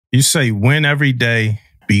You say win every day,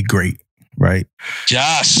 be great, right?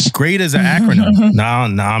 Yes. Great is an acronym. Now,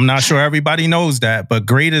 I'm not sure everybody knows that, but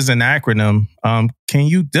great is an acronym. Can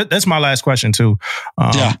you, that's my last question too.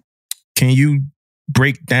 Can you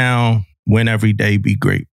break down win every day, be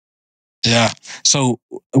great? Yeah. So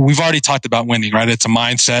we've already talked about winning, right? It's a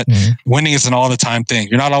mindset. Winning is an all the time thing.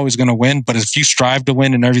 You're not always going to win, but if you strive to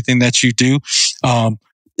win in everything that you do,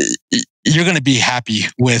 you're going to be happy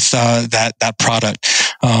with that product.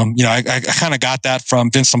 I kind of got that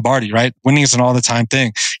from Vince Lombardi, right? Winning is an all the time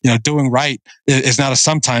thing. Doing right is not a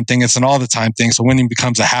sometime thing. It's an all the time thing. So winning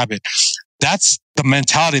becomes a habit. That's the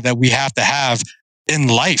mentality that we have to have in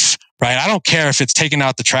life, right? I don't care if it's taking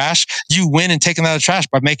out the trash. You win in taking out the trash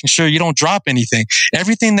by making sure you don't drop anything.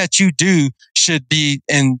 Everything that you do should be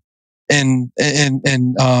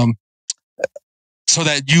so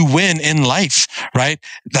that you win in life, right?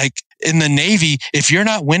 Like in the Navy, if you're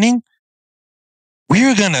not winning,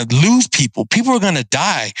 we're going to lose people. People are going to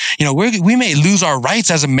die. We may lose our rights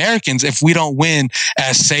as Americans if we don't win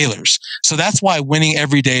as sailors. So that's why winning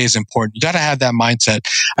every day is important. You got to have that mindset.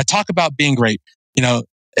 I talk about being great.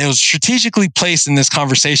 It was strategically placed in this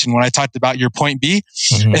conversation when I talked about your point B.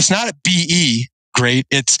 It's not a BE great.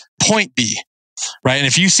 It's point B, right? And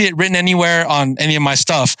if you see it written anywhere on any of my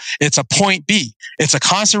stuff, it's a point B. It's a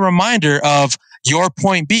constant reminder of your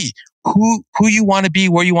point B, who you want to be,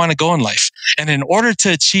 where you want to go in life. And in order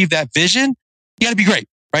to achieve that vision, you got to be great,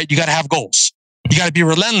 right? You got to have goals. You got to be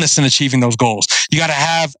relentless in achieving those goals. You got to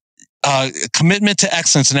have commitment to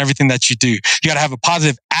excellence in everything that you do. You got to have a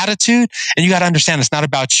positive attitude, and you got to understand it's not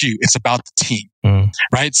about you. It's about the team,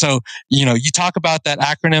 right? So, you talk about that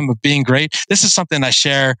acronym of being great. This is something I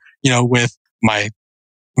share, with my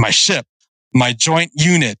ship, my joint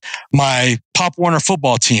unit, my Pop Warner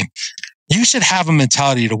football team. You should have a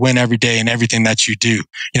mentality to win every day in everything that you do.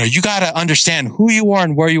 You got to understand who you are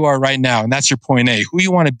and where you are right now. And that's your point A. Who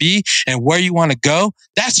you want to be and where you want to go.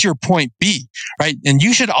 That's your point B, right? And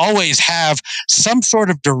you should always have some sort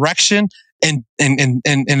of direction in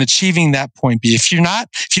achieving that point B. If you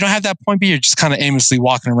don't have that point B, you're just kind of aimlessly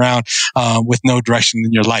walking around, with no direction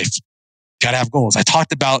in your life. You got to have goals. I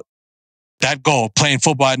talked about that goal, playing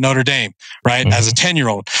football at Notre Dame, right? As a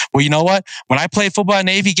 10-year-old. Well, you know what? When I played football at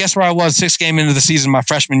Navy, guess where I was 6th game into the season, my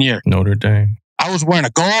freshman year? Notre Dame. I was wearing a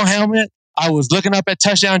goal helmet. I was looking up at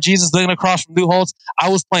Touchdown Jesus, looking across from Lou Holtz. I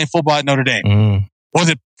was playing football at Notre Dame. Was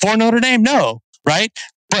it for Notre Dame? No, right?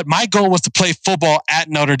 But my goal was to play football at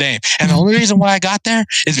Notre Dame. And the only reason why I got there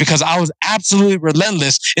is because I was absolutely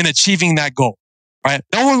relentless in achieving that goal. Right?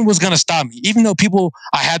 No one was going to stop me. Even though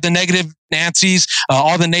I had the negative Nancy's,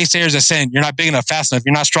 all the naysayers that saying, you're not big enough, fast enough,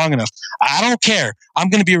 you're not strong enough. I don't care.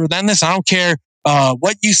 I'm going to be relentless. I don't care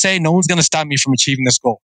what you say. No one's going to stop me from achieving this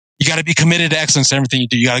goal. You got to be committed to excellence in everything you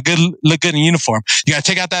do. You got to look good in uniform. You got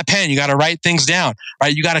to take out that pen. You got to write things down,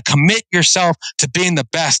 right? You got to commit yourself to being the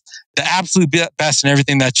best, the absolute best in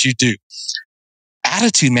everything that you do.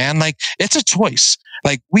 Attitude, man, like it's a choice.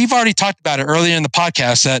 Like we've already talked about it earlier in the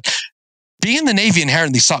podcast that being in the Navy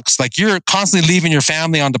inherently sucks. Like you're constantly leaving your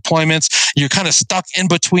family on deployments. You're kind of stuck in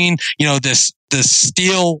between, this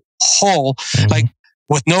steel hull, like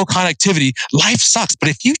with no connectivity. Life sucks. But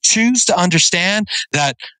if you choose to understand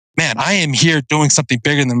that, man, I am here doing something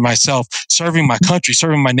bigger than myself, serving my country,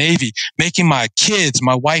 serving my Navy, making my kids,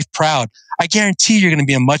 my wife proud, I guarantee you're going to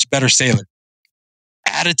be a much better sailor.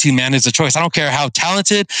 Attitude, man, is a choice. I don't care how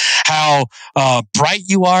talented, how bright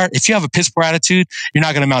you are. If you have a piss poor attitude, you're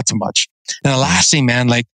not going to amount to much. And the last thing, man,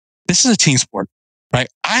 like this is a team sport, right?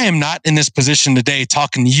 I am not in this position today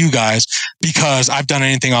talking to you guys because I've done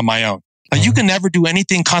anything on my own. Like you can never do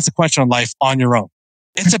anything consequential in life on your own.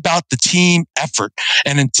 It's about the team effort.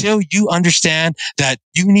 And until you understand that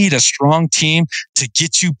you need a strong team to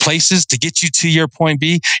get you places, to get you to your point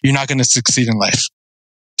B, you're not going to succeed in life.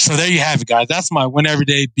 So there you have it, guys. That's my win every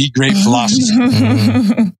day, be great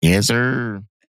philosophy. Yes, sir.